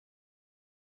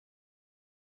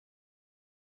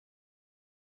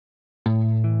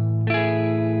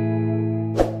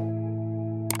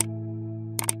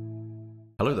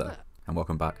Hello there, and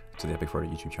welcome back to the Epic FRODO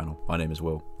YouTube channel. My name is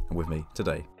Will, and with me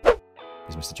today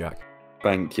is Mr. Jack.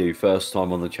 Thank you. First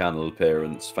time on the channel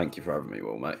appearance. Thank you for having me,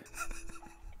 Will, mate.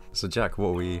 So Jack, what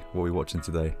are we watching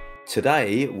today?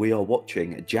 Today we are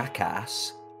watching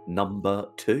Jackass Number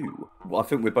Two. I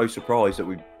think we're both surprised that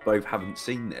we both haven't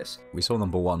seen this. We saw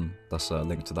number one. That's a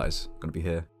link to that is going to be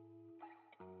here.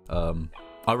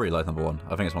 I really like number one.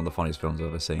 I think it's one of the funniest films I've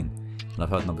ever seen. And I've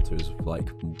heard number two is like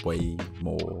way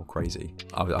more crazy.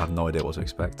 I have no idea what to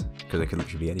expect because it could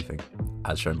literally be anything.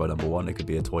 As shown by number one, it could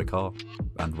be a toy car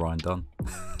and Ryan Dunn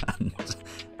and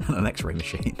an X-ray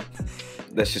machine.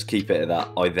 Let's just keep it at that.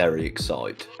 I'm very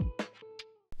excited.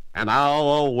 And now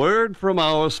a word from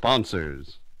our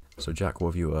sponsors. So Jack, what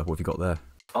have you got there?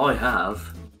 I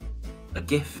have a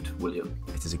gift, William.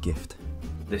 It is a gift.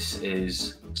 This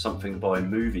is something by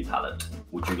Movie Pallete.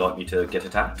 Would you like me to get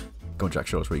it out? Go on, Jack,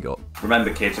 show us what you got.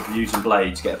 Remember, kids, if you're using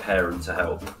blades, get a parent to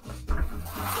help.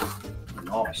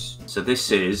 Nice. So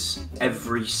this is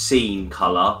every scene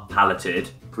colour paletted.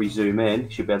 If we zoom in, you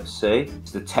should be able to see.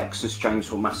 It's the Texas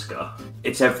Chainsaw Massacre.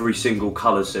 It's every single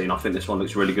colour scene. I think this one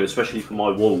looks really good, especially for my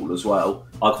wall as well.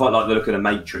 I quite like the look of the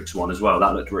Matrix one as well.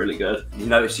 That looked really good. You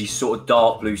notice these sort of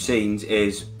dark blue scenes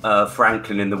is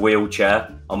Franklin in the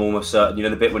wheelchair. I'm almost certain, you know,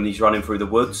 the bit when he's running through the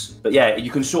woods. But yeah,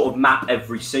 you can sort of map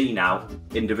every scene out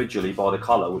individually by the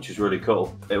colour, which is really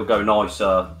cool. It will go nice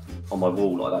on my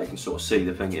wall like that. You can sort of see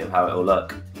the thingy of how it will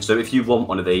look. So if you want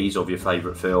one of these of your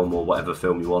favourite film or whatever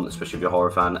film you want, especially if you're a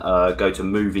horror fan, go to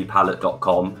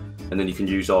moviepallete.com and then you can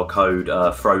use our code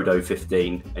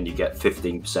FRODO15 and you get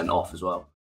 15% off as well.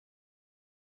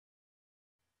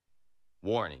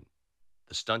 Warning.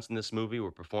 The stunts in this movie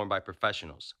were performed by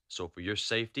professionals, so for your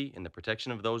safety and the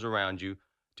protection of those around you,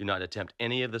 do not attempt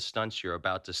any of the stunts you're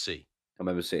about to see. I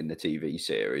remember seeing the TV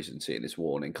series and seeing this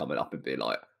warning coming up and being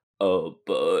like, oh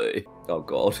boy, oh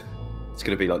god, it's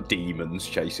going to be like demons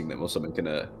chasing them or something,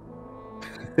 gonna...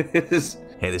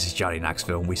 Hey, this is Johnny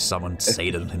Knoxville and we summoned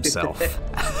Satan himself.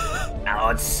 Oh,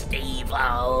 it's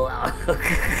Steve-O.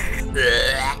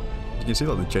 You can see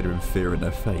like the genuine fear in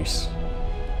their face.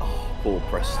 Poor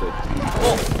Preston.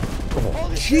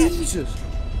 Oh, Jesus!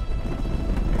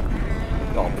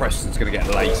 Oh, Preston's gonna get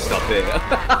laced up here.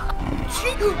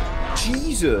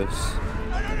 Jesus!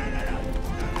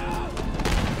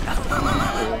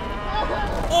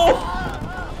 Oh!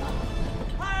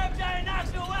 Hi, I'm Johnny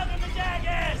Knoxville. Welcome to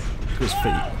Jackass. His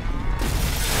feet.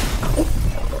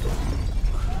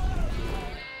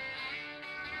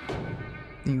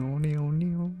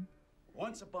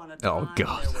 Once upon a Oh, time,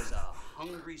 God. there was a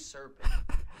hungry serpent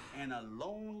and a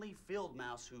lonely field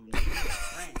mouse who needed a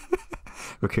friend.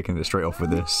 We're kicking it straight off with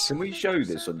this. Can we show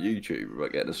this on YouTube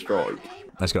without getting a strike?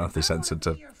 That's gonna have to be censored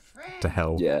to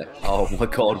hell. Yeah. Oh my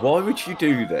god, why would you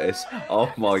do this?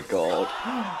 Oh my god.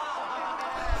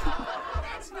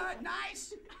 That's not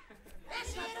nice.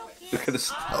 That's not okay. Look at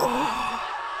this.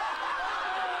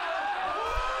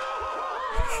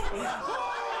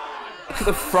 Look at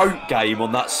the throat game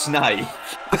on that snake.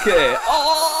 Look at it.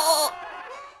 Oh!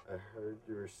 I heard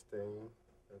you were staying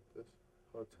at this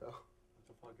hotel. What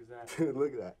the fuck is that? Dude,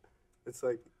 look at that. It's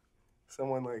like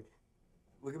someone like,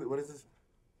 look at it. What is this?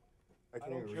 I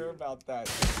don't care about that.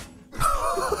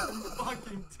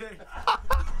 Fucking dick.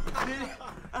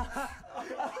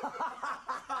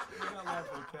 You're not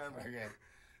laughing at the camera. Okay.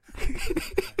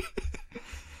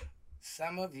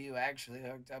 Some of you actually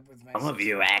hooked up with my Some of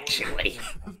you actually.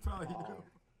 That's probably you.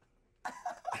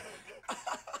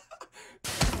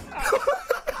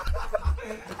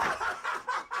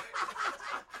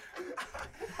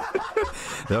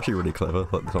 They're actually really clever,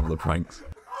 like some of the pranks.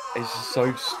 It's just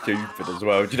so stupid as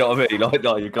well. Do you know what I mean? Like,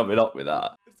 no, you're coming up with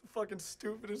that. It's the fucking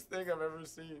stupidest thing I've ever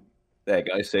seen. There you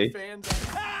go, see? Fans.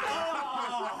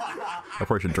 I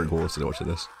probably should drink water to watch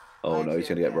this. Oh no, he's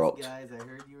gonna get rocked. Guys, I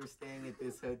heard you were staying at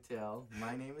this hotel.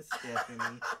 My name is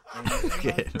Stephanie, and me and my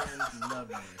friends love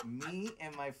you. Me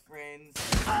and my friends.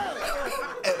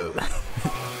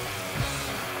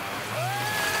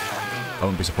 I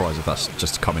wouldn't be surprised if that's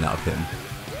just coming out of him.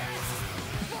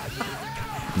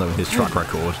 Knowing his track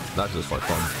record, that's just like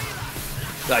fun.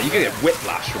 No, you're gonna get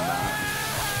whiplash from that.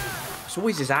 It's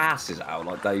always his ass is out,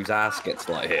 like Dave's ass gets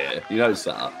like here. You notice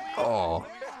that? Oh,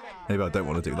 maybe I don't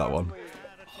want to do that one.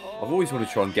 I've always wanted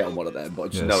to try and get on one of them, but I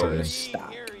just Yeah, know same. I'm gonna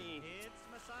stack.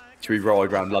 Should we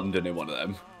ride around London in one of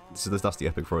them? So that's the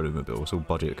Epic FRODO mobile, it's all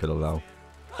budget could allow.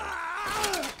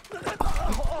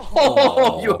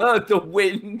 Oh, you heard the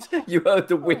wind. You heard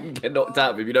the wind get knocked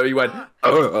out of him. You know, he went, You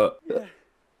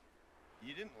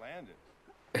didn't land it.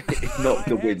 It knocked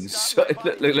the wind. So,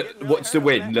 look, watch the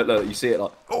wind. Look, you see it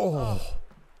like. Oh,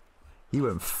 He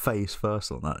went face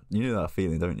first on that. You know that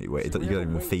feeling, don't you? Wait, you don't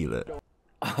even feel it.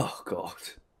 Oh God,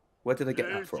 where did I get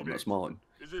that from? That's mine.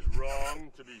 Is it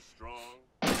wrong to be strong?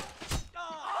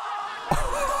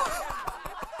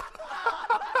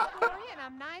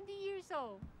 I'm 90 years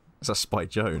old. Is that Spike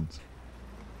Jones?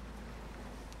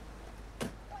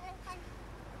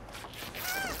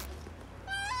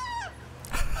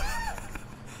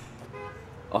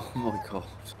 Oh my God.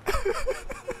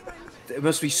 It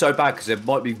must be so bad because there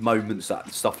might be moments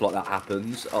that stuff like that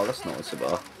happens. Oh, that's nice of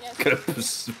her. Gonna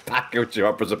package you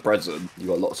up as a present. You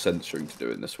got a lot of censoring to do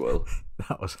in this world.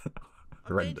 That was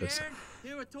horrendous. Okay, Darren,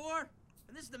 here with Tor,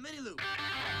 and this is the mini loop.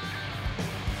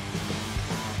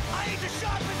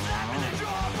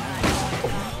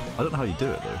 I don't know how you do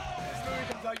it though.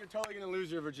 You're totally gonna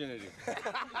lose your virginity. For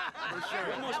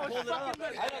sure.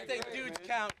 I don't think dudes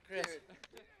count, Chris.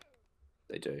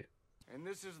 They do. And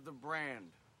this is the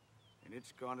brand, and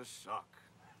it's gonna suck.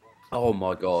 Oh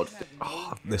my God.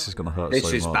 Oh, this is gonna hurt This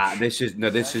so is much. bad. This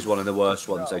is one of the worst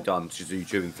ones they've done to do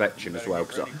to infection as well.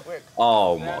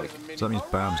 Oh my. So that means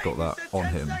Bam's got that on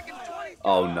him.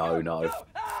 Oh no, no.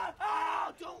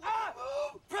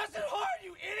 Press it hard,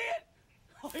 you idiot!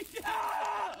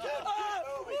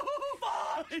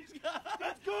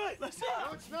 That's good. No,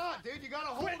 it's not, dude. You gotta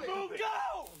hold it.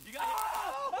 Go! You gotta.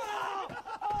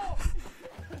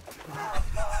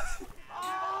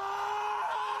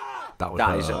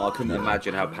 That is. I couldn't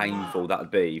imagine how painful that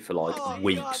would be for like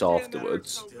weeks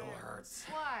afterwards.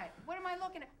 What? What am I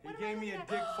looking at? What He gave me a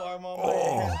dick farm on my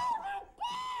Oh.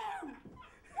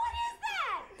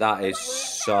 That is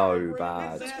so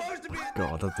bad.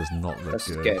 God, that does not look That's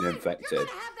good. getting infected. have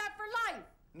that for life.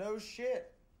 No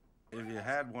shit. If you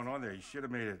had one on there, you should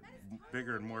have made it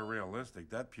bigger and more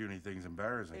realistic. That puny thing's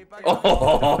embarrassing.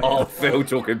 Oh, Phil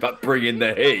talking about bringing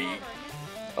the heat.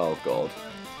 Oh God.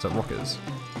 Is that Rockers?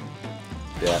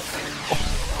 Yeah.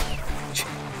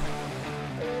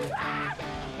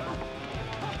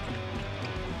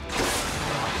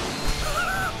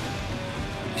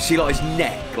 You see, like his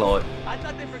neck, like.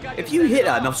 If you hit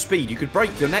that enough speed, you could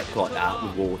break your neck like that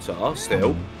with water.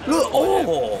 Still. Look.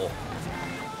 Oh.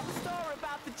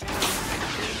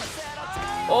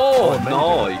 Oh,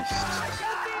 nice.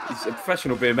 He's a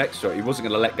professional BMXer. He wasn't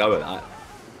going to let go of that.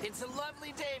 It's a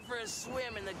lovely day for a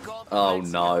swim in the Gulf. Oh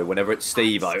no! Whenever it's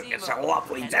Steve-O, it's a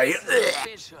lovely day.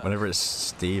 Whenever it's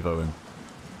Steve-O and...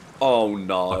 Oh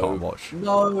no! I can't watch.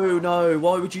 No, no!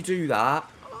 Why would you do that?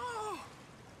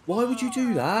 Why would you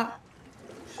do that?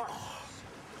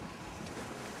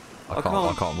 I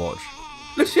can't watch.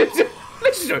 Listen,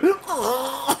 listen.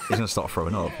 He's gonna start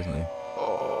throwing up, isn't he?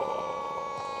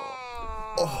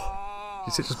 Oh.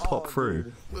 Does it just pop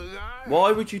through?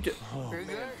 Why would you do?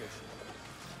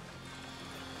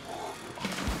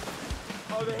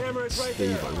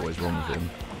 Steve-O, what is wrong with him?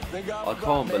 I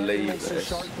can't believe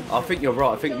this. I think you're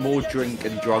right. I think more drink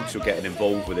and drugs were getting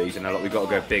involved with these, and they're like, we've got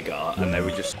to go bigger, and they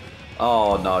were just.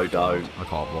 Oh no, don't. I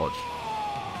can't watch.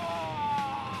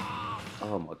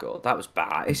 Oh my God, that was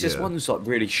bad. It's just ones like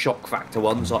really shock factor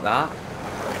ones like that.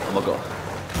 Oh my God.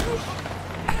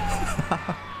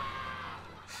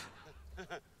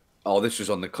 Oh, this was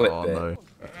on the clip bit. No.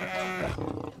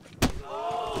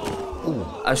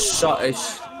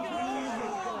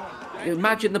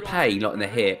 Imagine the pain, like in the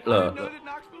hip. Look.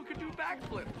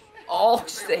 Oh,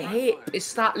 it's the hip.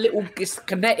 It's that little, it's the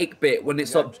kinetic bit when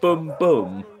it's like boom,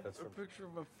 boom. That's a picture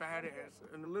of a fat ass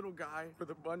and a little guy with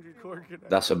a bungee cord connector.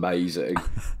 That's amazing.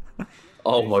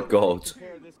 Oh my God.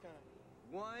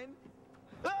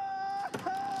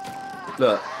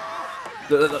 Look.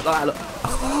 Look.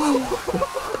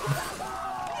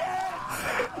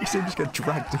 You see him just get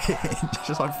dragged in.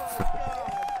 Just like...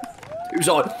 It was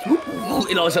like,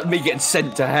 you know, it's like me getting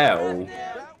sent to hell.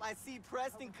 I see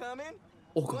Preston coming.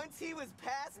 Oh, God. Once he was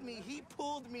past me, he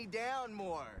pulled me down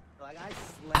more. Like I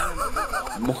slammed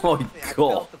him. My I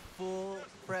God. felt the full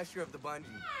pressure of the bungee.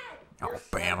 Oh,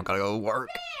 bam, I gotta go to work.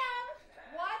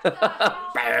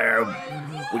 Bam!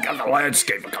 We got the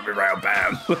landscaper coming round,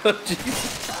 bam!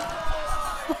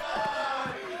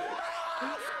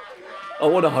 I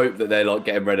want to hope that they're like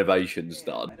getting renovations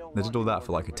done. They did all that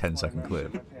for like a 10-second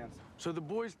clip. So the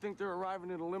boys think they're arriving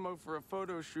in a limo for a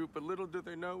photo shoot, but little do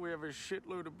they know we have a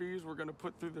shitload of bees we're gonna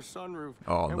put through the sunroof.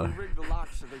 Oh, and no. we rigged the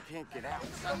locks so they can't get out.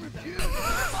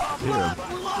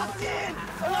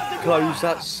 Close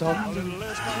that sun.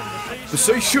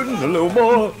 Conversation a little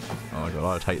more. Oh my God,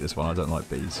 I'd hate this one. I don't like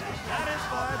bees.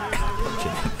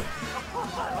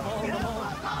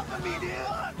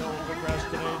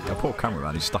 That poor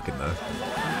cameraman, he's stuck in there.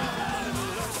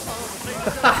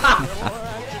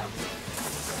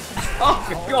 Oh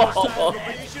God!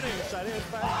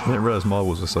 I didn't realise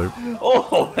marbles were soap.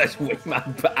 Oh, that's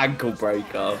wingman ankle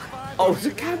breaker. Oh, it's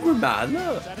a cameraman,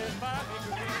 look. You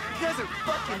guys are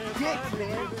fucking dicks,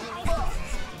 man.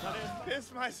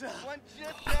 Piss myself.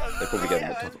 They're probably getting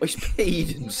more tough. Oh, he's peed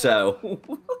himself.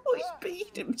 He's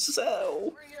peed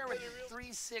himself. We're here with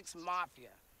 3-6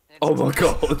 Mafia. Oh my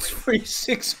god,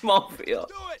 3-6 Mafia.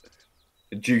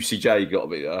 Juicy J got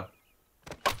me there.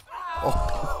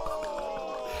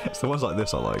 Oh. It's the ones like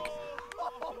this I like.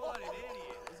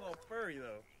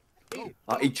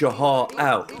 I eat your heart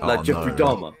out like Jeffrey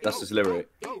Dahmer. That's his lyric.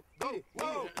 No,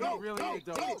 really, it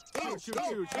don't. Shoot.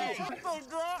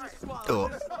 Oh.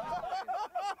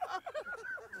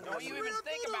 Don't you even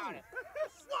think about it.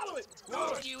 Swallow it.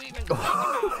 Don't you even think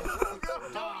about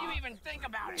it. Don't you even think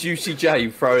about it. Juicy J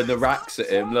throwing the racks at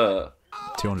him, look.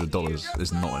 $200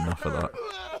 is not enough for that.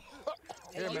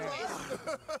 Here, man.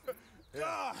 Do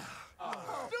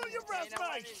your breath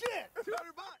right, shit.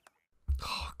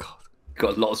 Oh god.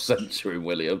 Got a lot of censoring,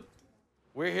 William.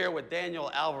 We're here with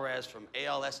Daniel Alvarez from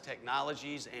ALS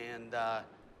Technologies, and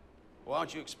why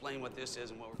don't you explain what this is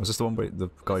and what we're... Was this the one where the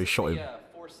guy who shot him?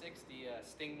 460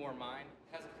 Stingmore mine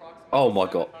has approximately Oh my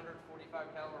god.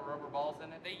 745 caliber rubber balls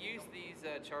in it. They use these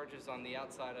charges on the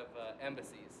outside of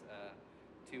embassies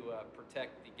to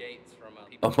protect the gates from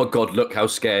people. Oh my god, look how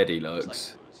scared he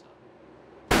looks.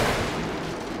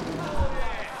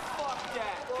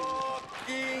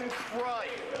 Fucking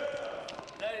Christ.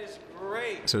 That is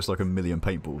great. So it's like a million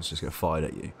paintballs just get fired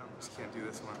at you. I just can't do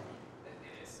this one.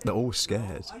 They're all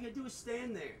scared. All you gotta do is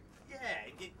stand there. Yeah,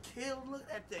 get killed. Look at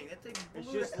that thing. That thing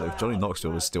blew If Johnny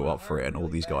Knoxville was still up for it and all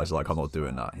these guys are like, I'm not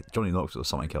doing that. Johnny Knoxville is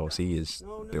something else. He is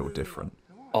built different.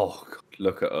 Oh, god,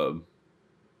 look at him.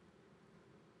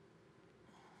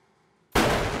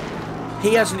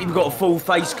 He hasn't even got a full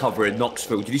face cover in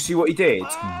Knoxville. Did you see what he did?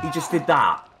 He just did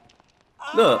that.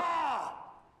 Look.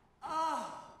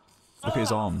 Look at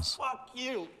his arms. Fuck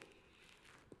you.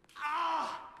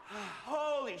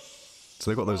 Holy shit. So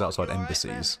they've got those outside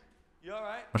embassies. You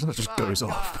alright? Imagine that just goes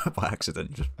off by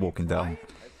accident, just walking down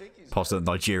past the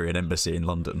Nigerian embassy in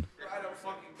London. Right on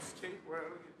fucking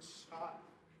skateboard, get shot.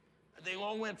 They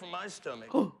all went from my stomach.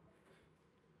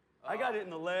 I got it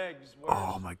in the legs.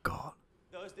 Oh my god.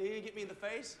 Those, did he get me in the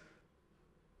face?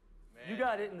 You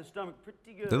got it in the stomach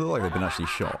pretty good. They look like they've been actually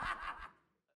shot.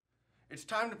 It's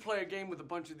time to play a game with a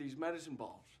bunch of these medicine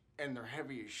balls, and they're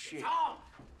heavy as shit.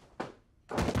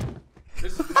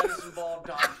 This is medicine ball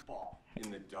dodgeball in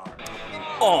the dark.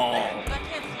 Oh.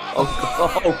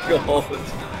 Oh god.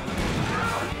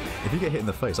 If you get hit in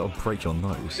the face, that'll break your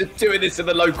nose. They're doing this in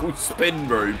the local spin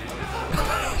room.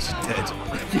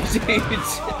 He's dead.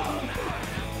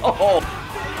 Oh.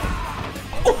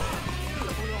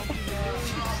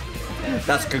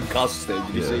 That's concussing.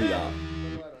 Did you see that?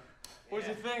 What'd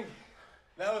you think?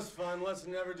 That was fun. Let's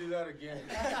never do that again.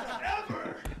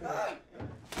 Never!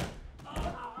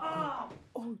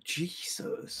 Oh,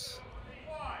 Jesus.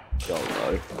 Don't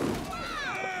know.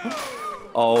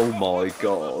 Oh my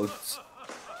god.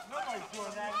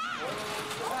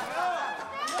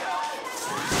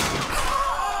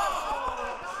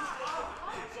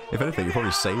 If anything, you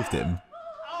probably saved him.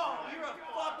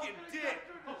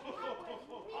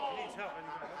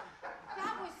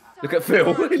 Look at Phil.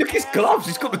 Look at his gloves.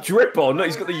 He's got the drip on. Look,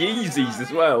 he's got the Yeezys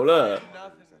as well. Look.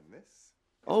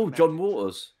 Oh, John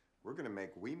Waters. We're gonna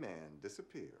make Wee Man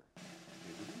disappear.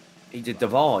 He did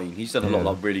Divine. He's done a lot of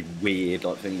like really weird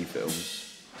like thingy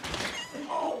films.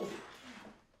 Oh!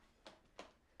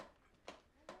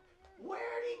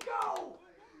 Where'd he go?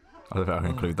 I don't think I can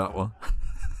include that one.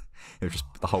 It would just,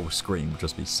 the whole screen would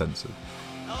just be censored.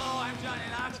 Hello, I'm Johnny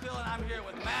Knoxville, and I'm here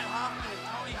with Matt Hoffman and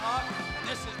Tony Hawk.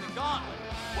 This is the Gauntlet.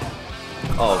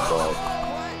 Oh god.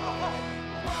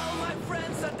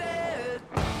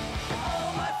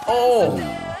 Oh!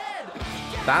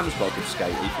 Bam's got a good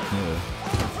skate. Yeah.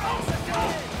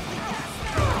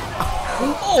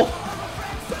 Oh!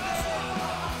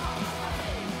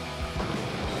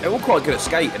 They're all quite good at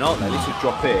skating, aren't they? They should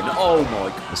drop in. Oh my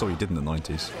god. That's all he did in the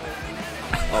 90s.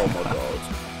 Oh my god.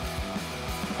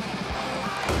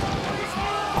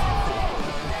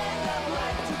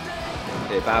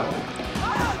 Here, Bam.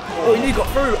 Oh, he nearly got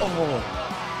through. Oh.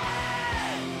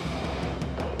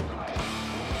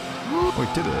 Oh, he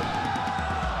did it.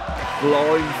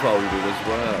 Blindfolded as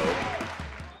well.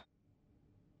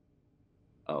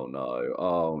 Oh no.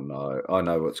 Oh no. I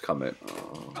know what's coming.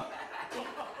 Oh.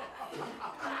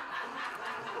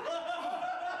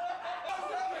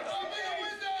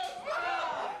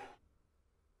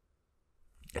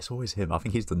 It's always him. I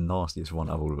think he's the nastiest one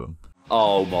out of all of them.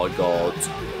 Oh my god.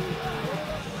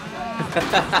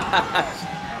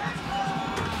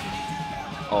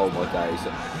 Oh my days.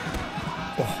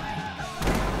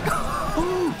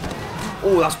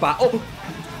 Oh, that's bad. Oh!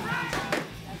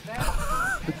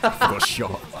 I got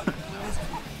shot. God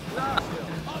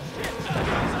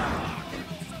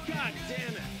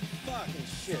damn it. Fucking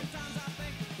shit.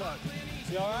 Fuck.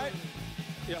 You alright?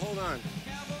 Yeah, hold on.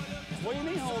 What do you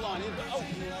mean hold on? Oh,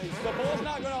 the ball's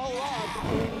not gonna hold on.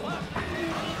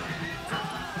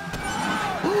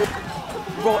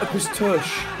 Right up his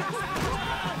tush.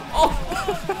 Oh!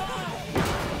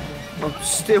 I'm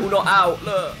still not out,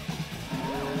 look.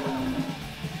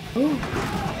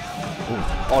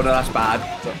 Oh no, that's bad.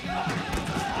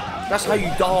 That's how you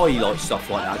die, like stuff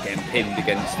like that, getting pinned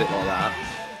against it like that.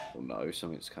 Oh no,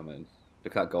 something's coming.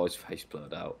 Look at that guy's face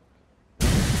blurred out.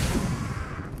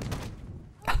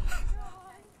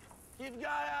 Keep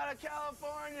guy out of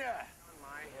California. On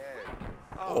my head.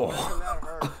 Oh, that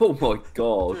hurt. oh my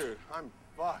god. Dude, I'm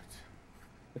fucked.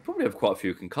 They probably have quite a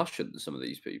few concussions, some of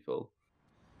these people.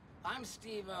 I'm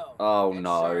Steve-O. Oh And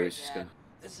no, sorry, it's just Dad. gonna...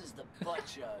 This is the butt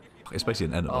jug. It's basically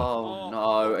an enema. Oh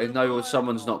no, and no,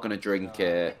 someone's not gonna drink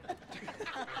it.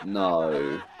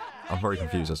 No. I'm very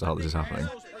confused as to how this is happening.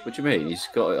 What do you mean? He's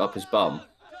got it up his bum.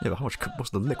 Yeah, but how much?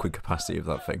 What's the liquid capacity of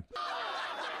that thing?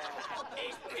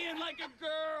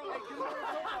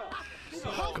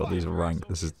 God, these are rank.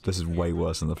 This is way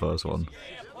worse than the first one.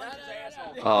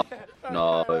 Oh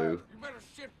no. You better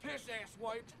shit piss ass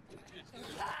wipe.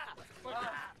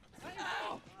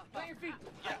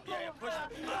 Push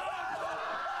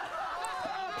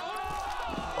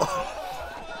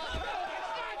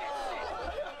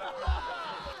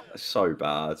That's so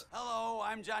bad. Hello,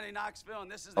 I'm Johnny Knoxville,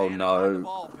 and this is the Oh Anaconda no.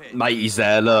 ball pit. Mate, he's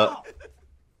there, look.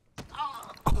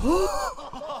 Look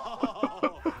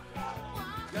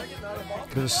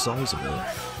at the size of it.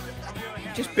 He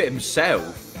just bit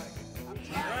himself.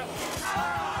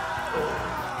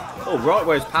 Oh, right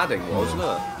where his padding was,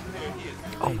 look.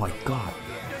 Oh my god.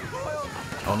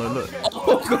 Oh no, look.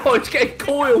 Oh god, it's getting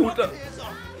coiled.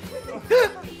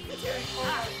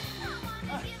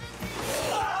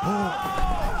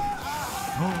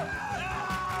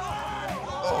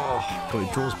 Oh, God,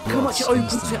 it draws blood. Look how much it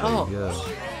opens it instantly, up. Yeah.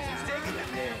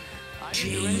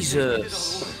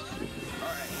 Jesus.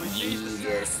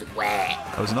 Jesus, wet.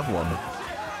 That was another one.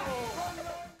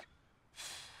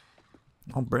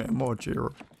 I'm bringing more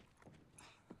Jiro.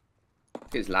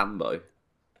 It's Lambo.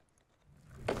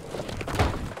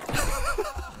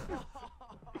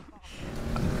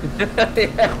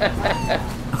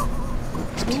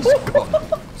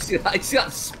 See that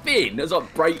spin? That's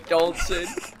like break dancing.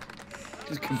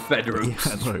 Just Confederate.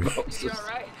 Yeah, no. You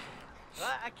alright?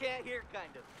 I can't hear, kind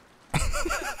of.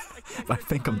 I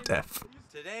think I'm deaf.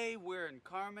 Today we're in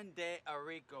Carmen de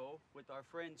Arico with our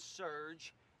friend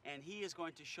Serge, and he is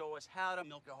going to show us how to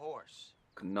milk a horse.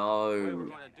 No.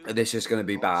 This is going to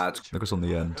be bad. Look what's on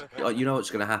the end. You know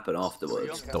what's going to happen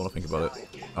afterwards. Don't want to think about it.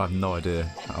 I have no idea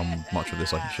how much of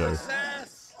this I can show.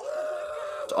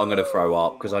 I'm going to throw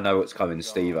up because I know what's coming.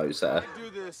 Steve-O's there. Do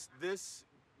this. This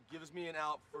gives me an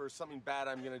out for something bad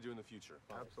I'm going to do in the future.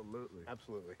 Absolutely.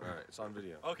 Absolutely. All right, it's on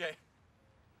video. Okay.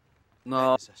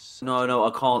 No, I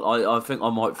can't. I think I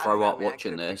might throw up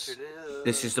watching this.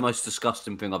 This is the most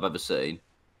disgusting thing I've ever seen.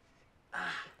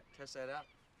 Test that out.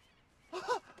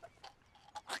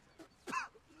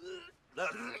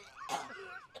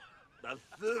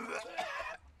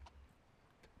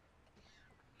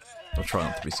 I'll try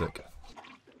not to be sick.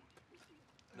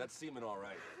 That's semen, all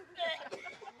right.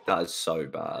 That is so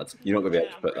bad. You're not going to be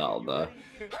able to put that on there.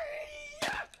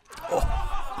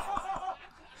 Oh.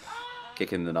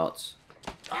 Kick in the nuts.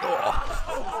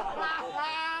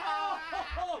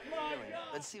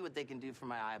 Let's see what they can do for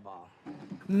my eyeball.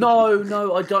 No,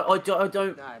 I don't. God damn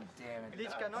it.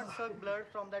 This cannot suck blood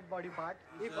from that body part.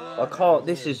 I can't.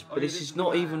 This is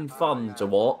not even fun to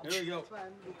watch.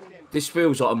 This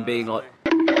feels like I'm being like.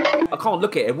 I can't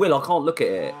look at it. Will, I can't look at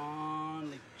it.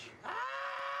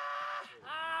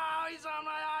 He's on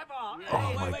my eyeball.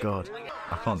 Oh my god.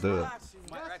 I can't do it.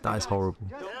 That is horrible.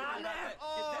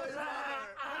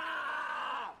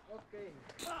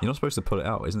 You're not supposed to pull it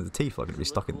out. Isn't the teeth like going to be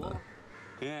stuck in there?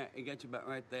 Yeah, it got you about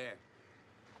right there.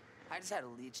 I just had a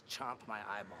leech chomp my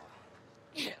eyeball.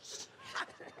 Yes.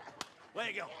 There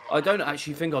you go. I don't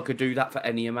actually think I could do that for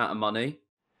any amount of money.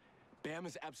 Bam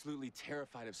is absolutely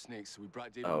terrified of snakes, so we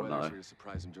brought David Oh, Weathers no. here to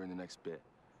surprise him during the next bit.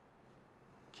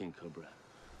 King Cobra.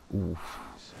 Ooh.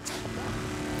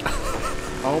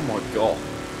 Oh my god.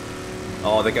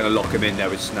 Oh, they're going to lock him in there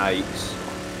with snakes.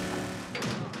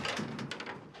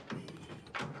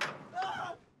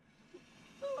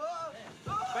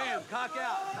 Bam, cock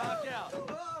out, cock out.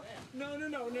 No.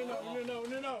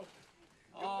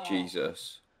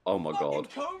 Jesus. Oh my god.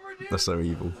 That's so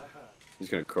evil. He's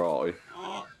gonna cry.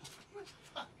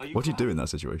 What do you do in that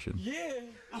situation? Yeah.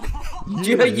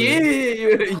 Yeah,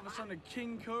 yeah. All of a sudden, a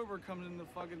king cobra comes in the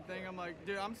fucking thing. I'm like,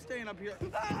 dude, I'm staying up here. You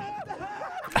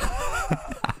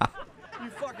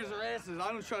fuckers are asses.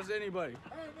 I don't trust anybody.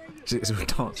 It's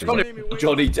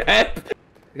Johnny Depp.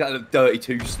 You got a dirty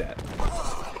two-step.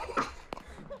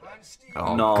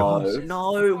 Oh, no, God.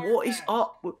 no. What is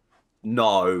up?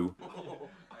 No.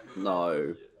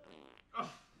 No.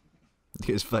 Look at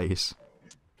his face.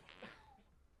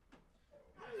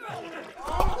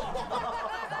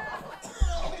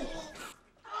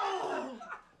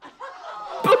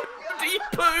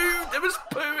 Poo! There was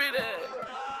poo in it!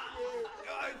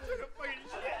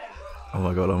 Oh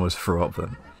my god, I almost threw up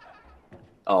then.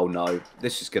 Oh no,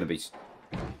 this is gonna be... Eve's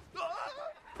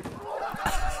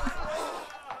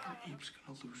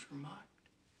gonna lose her mind.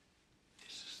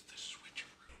 This is the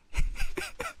switcheroo.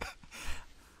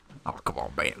 Oh, come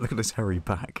on, man. Look at this hairy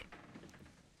back.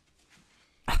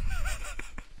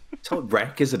 It's like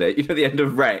Wreck, isn't it? You know the end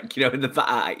of Wreck? You know, in the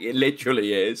back? It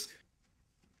literally is.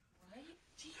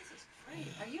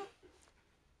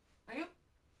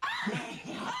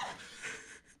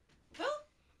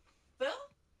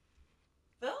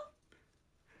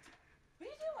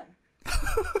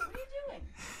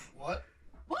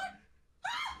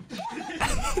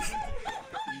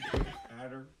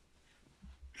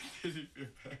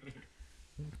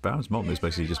 Bam's mom is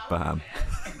basically just Bam.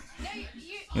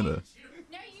 You know.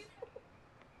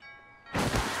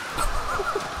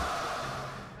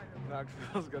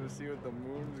 Knoxville's gonna see what the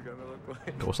moon's gonna look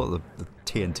like. What's like the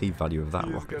TNT value of that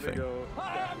rocket thing?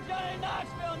 Hi, I'm Johnny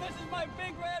Knoxville, and this is my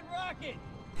big red rocket.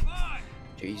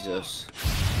 Jesus.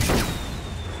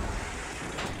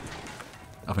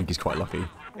 I think he's quite lucky.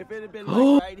 If it had been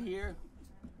like right here.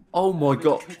 Oh my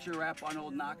god. Picture wrap on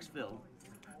old Knoxville.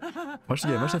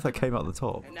 Imagine if that came out the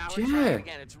top. Yeah.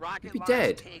 You'd be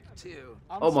dead.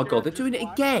 Oh my god, they're doing it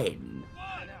again.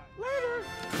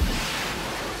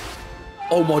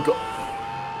 Oh my god.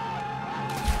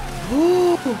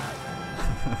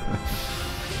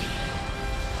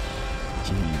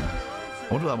 Gee. I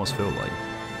wonder what that must feel like.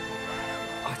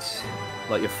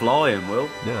 Like you're flying, Will.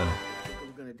 Yeah.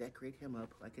 We're gonna decorate him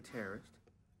up like a terrorist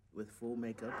with full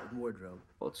makeup and wardrobe.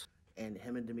 What? And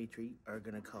him and Dimitri are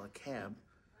gonna call a cab.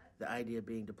 The idea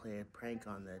being to play a prank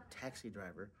on the taxi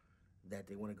driver that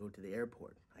they want to go to the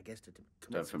airport. I guess to commit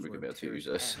Don't think we're gonna be able to use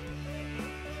this.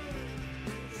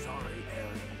 Sorry,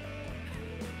 Aaron.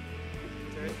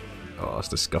 Oh, that's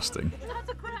disgusting. That's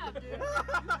a crab, dude.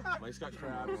 Mike's got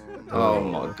crabs. Oh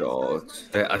my god.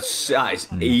 That is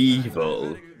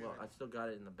evil. Well, I still got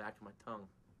it in the back of my tongue.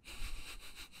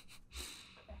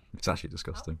 It's actually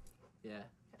disgusting. Yeah.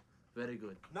 Very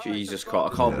good. Jesus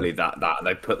Christ, I can't believe that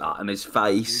they put that in his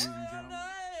face.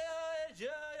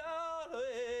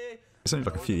 It's only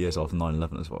like a few years after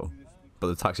 9/11 as well. But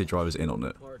the taxi driver's in on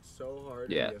it.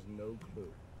 Yeah.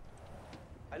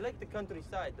 I like the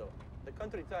countryside though. The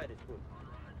countryside is good.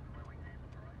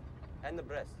 And the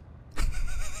breast.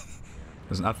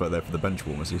 There's an advert there for the bench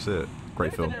warmers, you see it?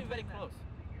 Great film. Very, very close.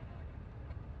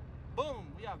 Boom.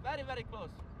 We are very, very close.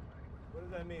 What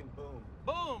does that mean, boom?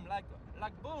 Boom, like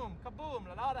boom, kaboom,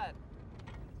 and all that.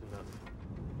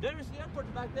 There is the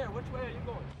airport back there. Which way are you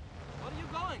going? What are you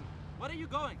going? What are you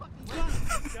going?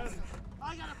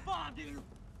 I got a bomb, dude.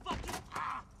 Fucking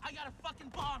I got a fucking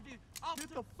bomb, dude. Get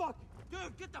the fuck.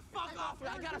 Dude, get the fuck off me.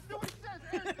 I got a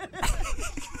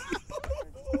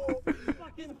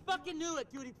fucking knew it,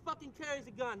 dude. He fucking carries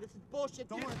a gun. This is bullshit.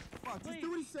 Don't worry. Fuck. Just do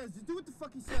what he says. Just do what the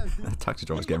fuck he says, dude. The taxi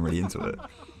driver's getting really into it.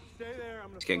 Stay there.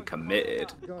 I'm He's getting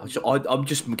committed. I'm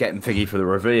just getting thingy for the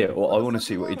reveal. I want to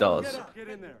see what he does. Get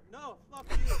in there. No, fuck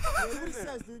you. Do what he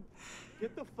says, dude.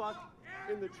 Get the fuck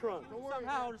in the trunk. Don't worry.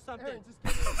 Somehow or something. Aaron, just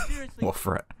Seriously. What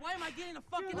threat? Why am I getting the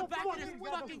fuck in the back of this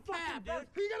fucking cab, dude?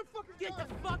 He got a fucking Get the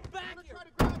fuck back here. Try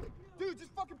to grab it. Dude,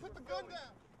 just fucking put the gun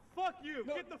down. Fuck you.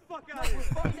 Get the fuck out of here.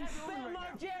 That's Bill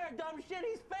Margera, dumb shit.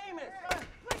 He's famous.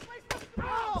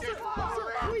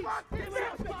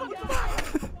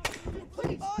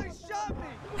 Please. Oh, he shot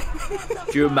me.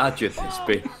 Do you imagine this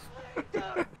being...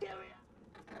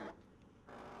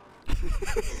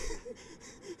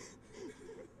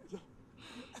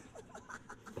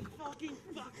 Fucking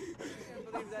fuck. I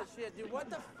can't believe that shit, dude. What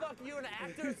the fuck? You an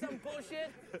actor or some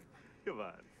bullshit? Come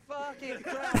on. Fucking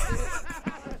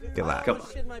crap, dude. Get that. I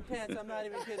almost shit my pants. I'm not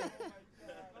even kidding.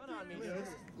 Come on, me, dude.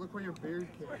 Look where your beard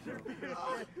came from.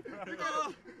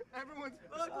 Everyone's...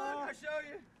 Look, I'll show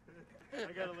you. I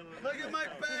got a little... Look at my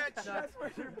badge.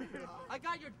 I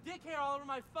got your dick hair all over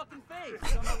my fucking face.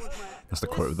 That's the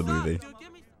quote of the movie. Dude,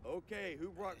 give me... Okay, who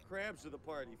brought crabs to the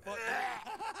party? Fuck.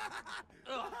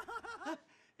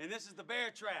 And this is the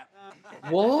bear trap.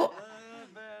 What?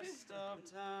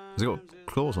 Has it got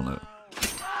claws on it?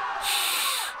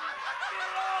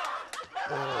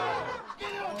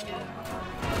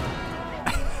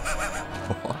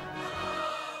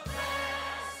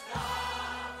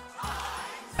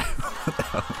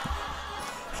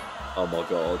 Oh my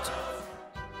god.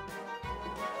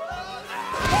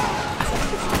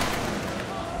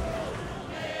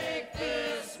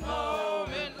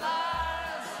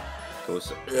 Of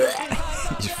course. He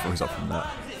just throws up from that.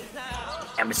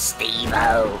 I'm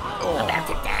Steve-O. I'm about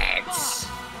to dance.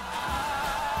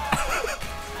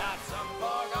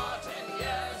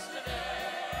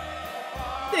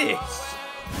 This.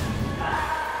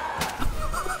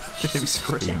 Look at him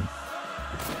scream.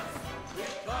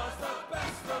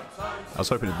 I was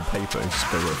hoping in the paper he'd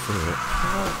just go right through it.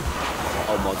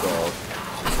 Oh my god.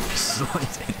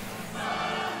 Sliding.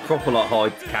 Proper like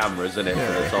high cameras in it for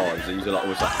the times. These are like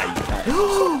almost like 8K.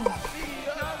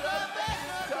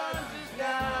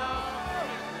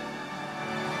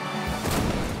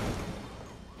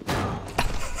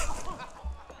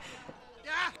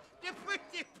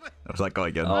 That was that guy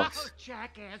again. Oh,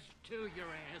 Jackass, to your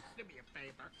ass. Do me a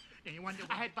favor. And you wonder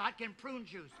I had vodka and prune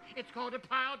juice. It's called a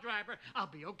pile driver. I'll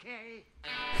be okay.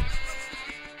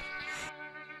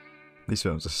 These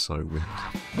films are so weird.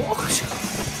 What?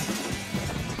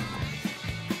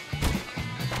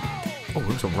 Oh, we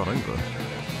also run over.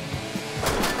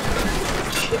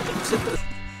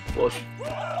 What?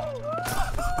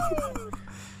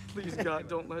 Please, God,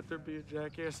 don't let there be a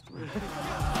Jackass 3.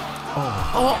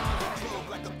 Oh.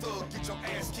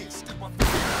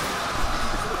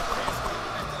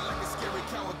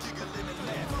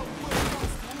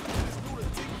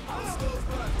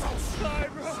 Sorry,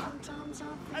 bro.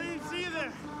 I didn't see you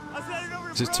there. I was heading over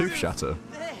to Is his tooth shatter?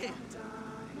 Hey,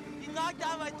 you knocked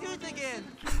out my tooth again.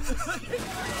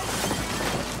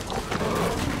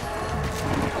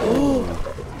 Oh.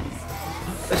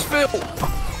 Let's film.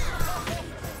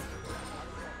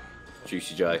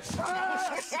 Juicy J.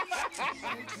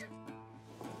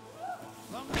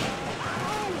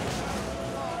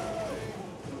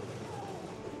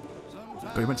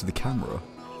 But he went to the camera.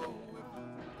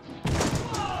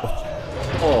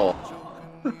 Oh.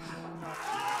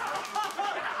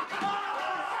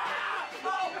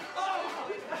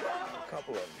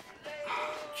 Couple of them.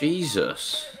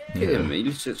 Jesus. Look at him. He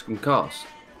looks like concussed.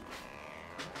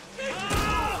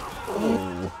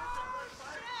 Oh.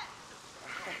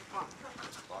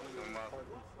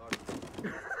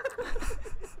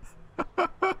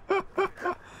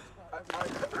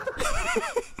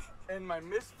 And my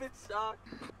misfit sock.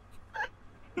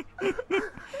 It's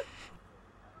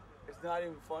not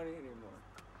even funny anymore.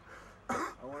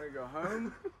 I want to go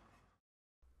home.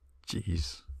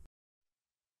 Jeez.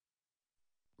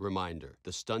 Reminder,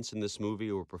 the stunts in this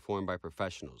movie were performed by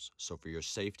professionals, so for your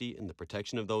safety and the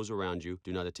protection of those around you,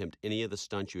 do not attempt any of the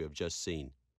stunts you have just seen.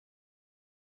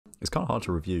 It's kind of hard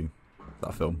to review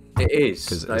that film. It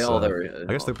is. They are very. I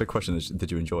guess the big question is,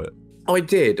 did you enjoy it? I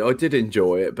did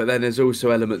enjoy it, but then there's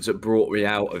also elements that brought me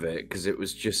out of it because it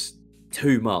was just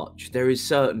too much. There is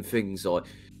certain things like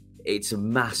it's a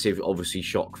massive, obviously,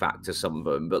 shock factor. Some of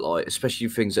them, but like especially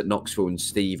things that Knoxville and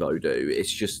Steve-O do,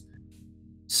 it's just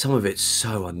some of it's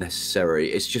so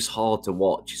unnecessary. It's just hard to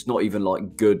watch. It's not even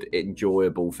like good,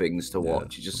 enjoyable things to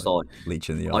watch. It's just like leech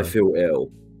in the eye. I feel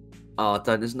ill.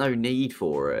 There's no need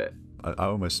for it. I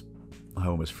almost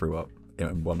threw up. You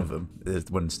know, in one of them,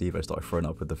 when Steve-O started throwing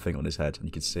up with the thing on his head, and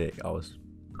you could see it. I was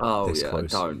this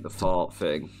close. The fart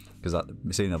thing. Because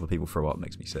seeing other people throw up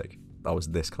makes me sick. I was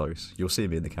this close. You'll see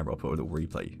me in the camera. I'll put a little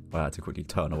replay. I had to quickly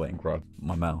turn away and grab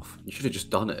my mouth. You should have just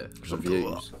done it for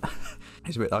views.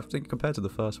 It's weird. I think compared to the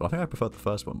first one, I think I preferred the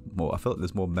first one more. I feel like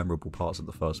there's more memorable parts of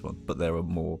the first one, but there are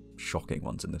more shocking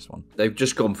ones in this one. They've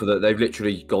just gone for they've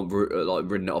literally gone like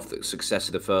ridden it off the success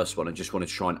of the first one and just want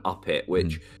to try and up it,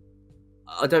 which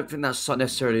I don't think that's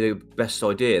necessarily the best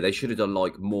idea. They should have done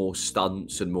like more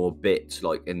stunts and more bits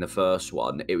like in the first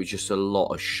one. It was just a lot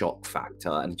of shock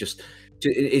factor and just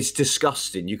it's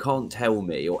disgusting. You can't tell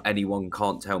me, or anyone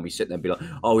can't tell me, sit there and be like,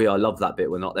 oh yeah, I love that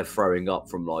bit when like they're throwing up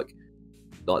from like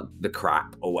the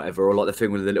crap or whatever, or like the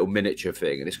thing with the little miniature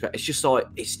thing, and it's just like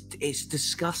it's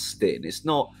disgusting. It's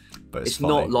not. But it's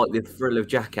not like the thrill of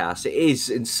Jackass. It is,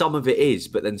 and some of it is,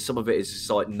 but then some of it is just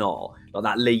like not like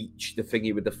that leech, the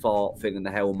thingy with the fart thing and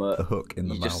the helmet, the hook in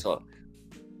the mouth. Just like,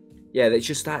 yeah, that's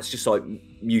just like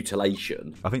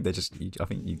mutilation. I think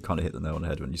you kind of hit the nail on the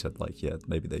head when you said like, yeah,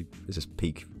 maybe is this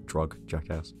peak drug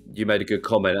Jackass. You made a good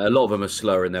comment. A lot of them are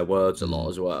slurring their words a lot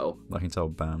as well. I can tell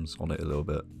Bam's on it a little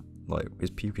bit. Like,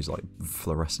 his puke is like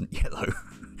fluorescent yellow.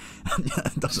 And yeah,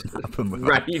 it doesn't happen with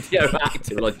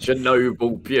Radioactive, like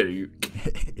Chernobyl puke.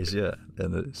 It is, yeah.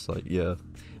 And it's like, yeah.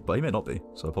 But he may not be,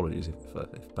 so apologies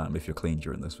if you're clean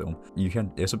during this film.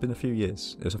 It's been a few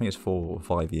years. I think it's 4 or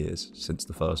 5 years since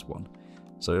the first one.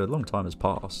 So a long time has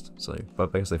passed. So, but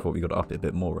I guess they thought we got to up it a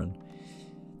bit more, and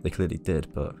they clearly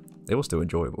did, but it was still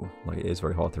enjoyable. Like, it is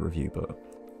very hard to review, but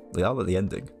the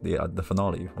ending, the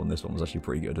finale on this one was actually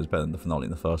pretty good. It was better than the finale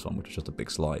in the first one, which was just a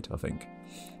big slide, I think.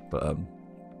 But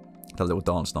that little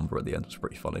dance number at the end was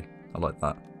pretty funny. I like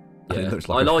that. Yeah,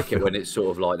 I like it when it's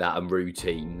sort of like that and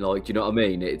routine. Like, do you know what I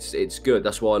mean? It's good.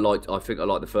 That's why I think I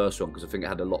like the first one, because I think it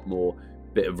had a lot more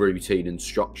bit of routine and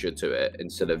structure to it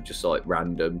instead of just like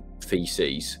random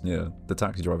feces. Yeah, the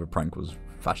taxi driver prank was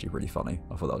actually really funny.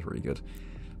 I thought that was really good.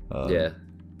 Yeah,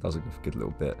 that was a good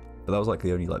little bit. But that was like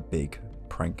the only like big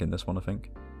prank in this one, I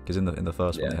think. Because in the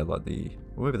first one they had like maybe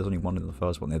there's only one in the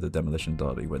first one. They had the demolition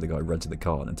derby where the guy rented the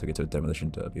car and then took it to a demolition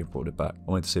derby and brought it back.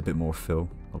 I wanted to see a bit more of Phil.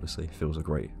 Obviously, Phil's a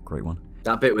great one.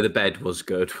 that bit with the bed was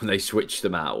good when they switched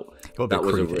them out. That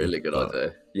was creepy, a really good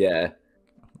idea. Yeah,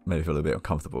 made me feel a little bit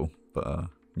uncomfortable, but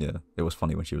yeah, it was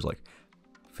funny when she was like,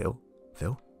 Phil,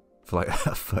 for like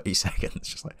 30 seconds,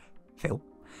 just like, Phil.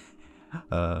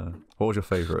 What was your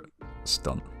favourite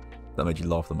stunt that made you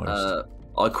laugh the most?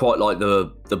 I quite like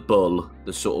the bull,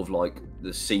 the sort of like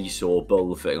the seesaw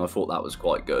bull thing. I thought that was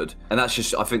quite good, and that's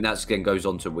just, I think that's again goes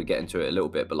on to, we get into it a little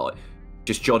bit, but like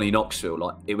just Johnny Knoxville,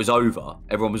 like it was over,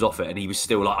 everyone was off it, and he was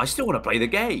still like, I still want to play the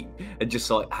game, and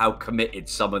just like how committed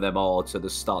some of them are to the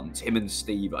stunts. Him and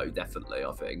Steve-O, definitely.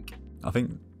 I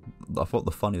thought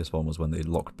the funniest one was when they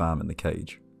locked Bam in the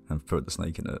cage and put the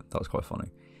snake in it. That was quite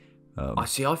funny. I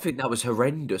think that was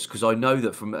horrendous, because I know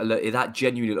that from that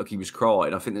genuinely looked like he was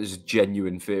crying. I think there's a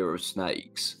genuine fear of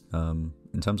snakes.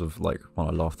 In terms of like when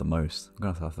I laughed the most, I'm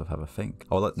gonna have to have a think.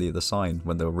 I like the sign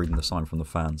when they were reading the sign from the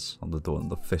fans on the door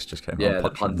and the fist just came out. Yeah, the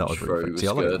punch that was really through. See,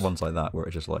 I like ones like that where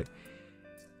it's just like,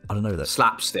 I don't know, that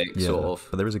slapstick sort of.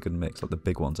 But there is a good mix. Like the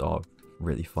big ones are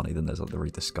really funny. Then there's like the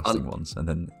really disgusting ones, and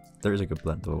then there is a good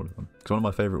blend of all of them. Because one of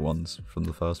my favourite ones from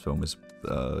the first film is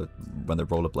when they're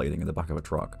rollerblading in the back of a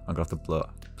truck. I'm gonna have to blur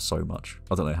so much.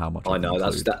 I don't know how much. I know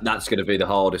that's going to be the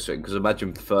hardest thing, because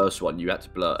imagine the first one you had to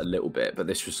blur a little bit, but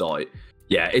this was like,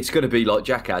 yeah, it's going to be like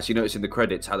Jackass. You know, it's in the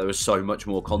credits how there was so much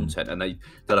more content, and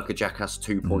they're like a Jackass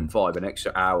 2.5, an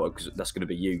extra hour, because that's going to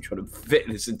be you trying to fit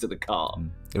this into the car.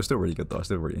 It was still really good though. I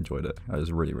still really enjoyed it. It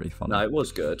was really, really fun. No, it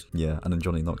was good. Yeah, and then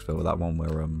Johnny Knoxville with that one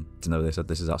where they said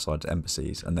this is outside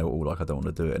embassies, and they were all like, I don't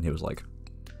want to do it, and he was like,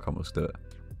 come, let's do it.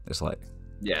 It's like,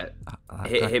 yeah,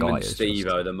 him and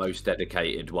Steve-O are the most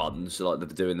dedicated ones. Like they're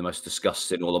doing the most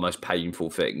disgusting or the most painful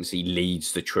things. He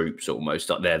leads the troops almost.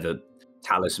 Like they're the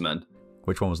talisman.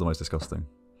 Which one was the most disgusting?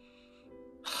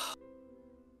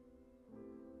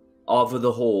 Either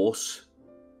the horse,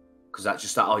 because that's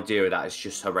just that idea of that is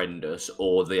just horrendous,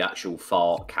 or the actual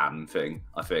fart can thing,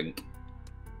 I think.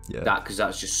 Yeah. Because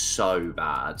that's just so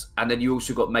bad. And then you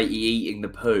also got Matey eating the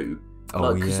poo.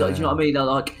 Oh, Because yeah. like, you know what I mean? They're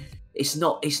like, it's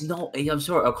not, I'm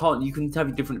sorry, I can't, you can have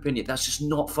a different opinion. That's just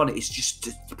not funny. It's just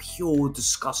pure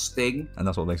disgusting. And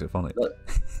that's what makes it funny. Like,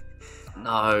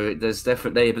 no, there's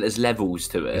definitely, but there's levels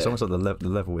to it. It's almost like the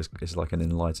level is like an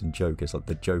enlightened joke. It's like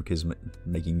the joke is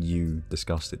making you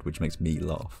disgusted, which makes me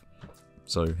laugh.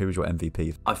 So who was your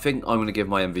MVP? I think I'm going to give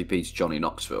my MVP to Johnny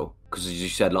Knoxville, because as you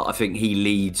said, like I think he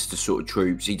leads the sort of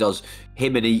troops. He does,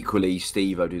 him and equally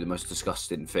Steve-O do the most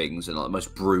disgusting things and like the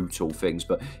most brutal things,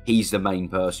 but he's the main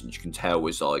person you can tell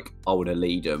is like, I want to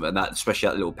lead him. And that, especially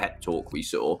that little pep talk we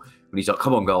saw when he's like,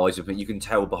 come on guys, I think you can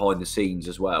tell behind the scenes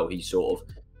as well, he sort of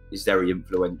is very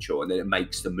influential, and then it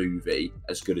makes the movie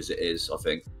as good as it is, I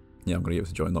think. Yeah, I'm going to give it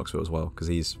to Johnny Knoxville as well, because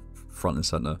he's front and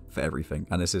center for everything,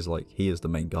 and this is like, he is the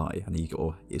main guy, and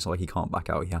it's like he can't back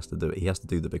out. He has to do it. He has to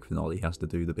do the big finale. He has to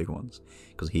do the big ones,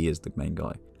 because he is the main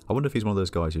guy. I wonder if he's one of those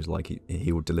guys who's like,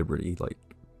 he will deliberately like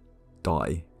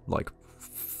die, like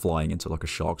flying into like a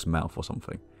shark's mouth or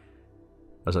something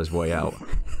as his way out.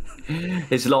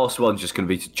 His last one's just going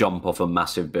to be to jump off a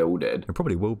massive building. It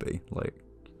probably will be. Like,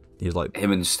 he's like,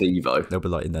 him and Steve-O. They'll be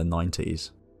like in their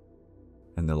 90s.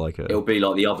 And they're like, it'll be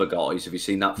like the other guys. Have you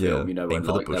seen that film? Yeah, you know, when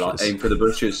they're like, aim for the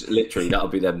bushes. Literally, that'll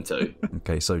be them too.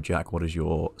 Okay, so Jack, what is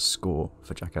your score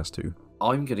for Jackass 2?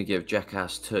 I'm going to give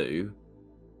Jackass 2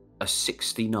 a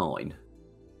 69.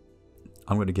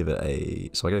 I'm going to give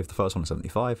it so I gave the first one a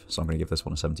 75, so I'm going to give this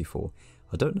one a 74.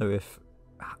 I don't know if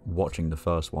watching the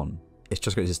first one, it's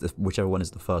just because whichever one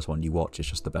is the first one you watch, it's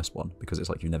just the best one, because it's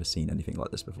like you've never seen anything like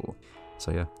this before.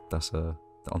 So yeah, that's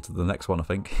on to the next one, I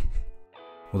think.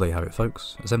 Well, there you have it,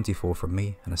 folks. A 74 from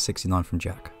me and a 69 from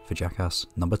Jack for Jackass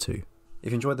Number 2.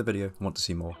 If you enjoyed the video and want to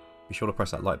see more, be sure to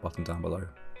press that like button down below.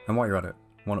 And while you're at it,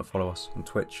 why not follow us on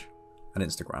Twitch and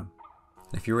Instagram.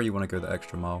 And if you really want to go the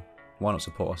extra mile, why not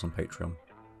support us on Patreon?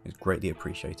 It's greatly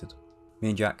appreciated. Me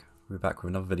and Jack will be back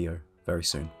with another video very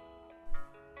soon.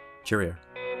 Cheerio.